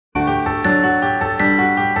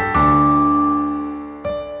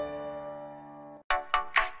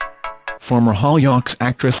former Hollyoaks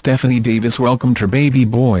actress Stephanie Davis welcomed her baby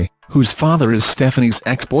boy, whose father is Stephanie's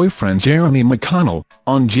ex-boyfriend Jeremy McConnell,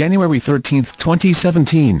 on January 13,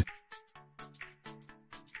 2017.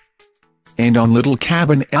 And on little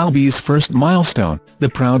Caben-Albis' first milestone, the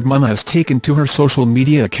proud mama has taken to her social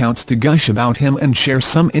media accounts to gush about him and share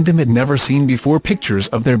some intimate never-seen-before pictures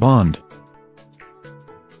of their bond.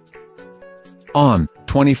 On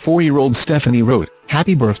 24-year-old Stephanie wrote,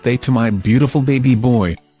 "Happy birthday to my beautiful baby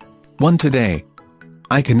boy. One today.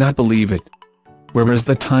 I cannot believe it. Where has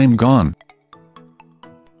the time gone?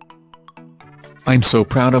 I'm so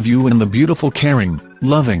proud of you and the beautiful, caring,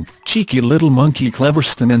 loving, cheeky little monkey clever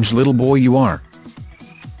stonenge little boy you are."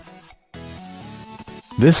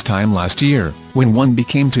 This time last year, when one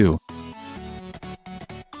became two.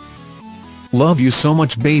 Love you so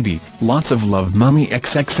much baby, lots of love mummy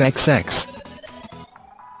XXXX.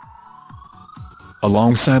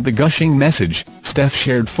 Alongside the gushing message, Steph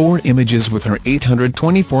shared 4 images with her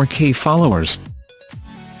 824k followers.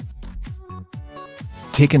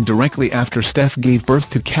 Taken directly after Steph gave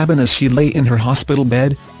birth to Caben as she lay in her hospital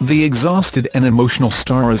bed, the exhausted and emotional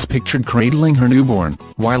star is pictured cradling her newborn,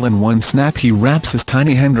 while in one snap he wraps his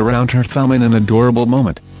tiny hand around her thumb in an adorable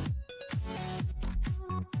moment.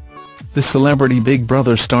 The celebrity Big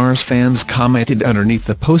Brother star's fans commented underneath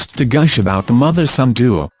the post to gush about the mother-son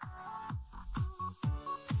duo.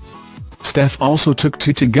 Steph also took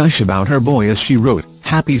to gush about her boy as she wrote,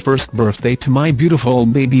 "Happy first birthday to my beautiful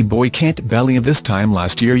baby boy, can't believe this time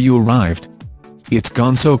last year you arrived. It's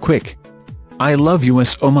gone so quick. I love you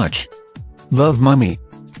so much. Love mummy.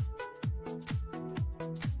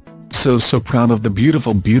 So proud of the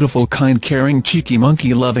beautiful kind caring cheeky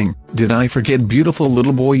monkey loving, did I forget beautiful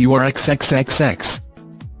little boy you are XXXX.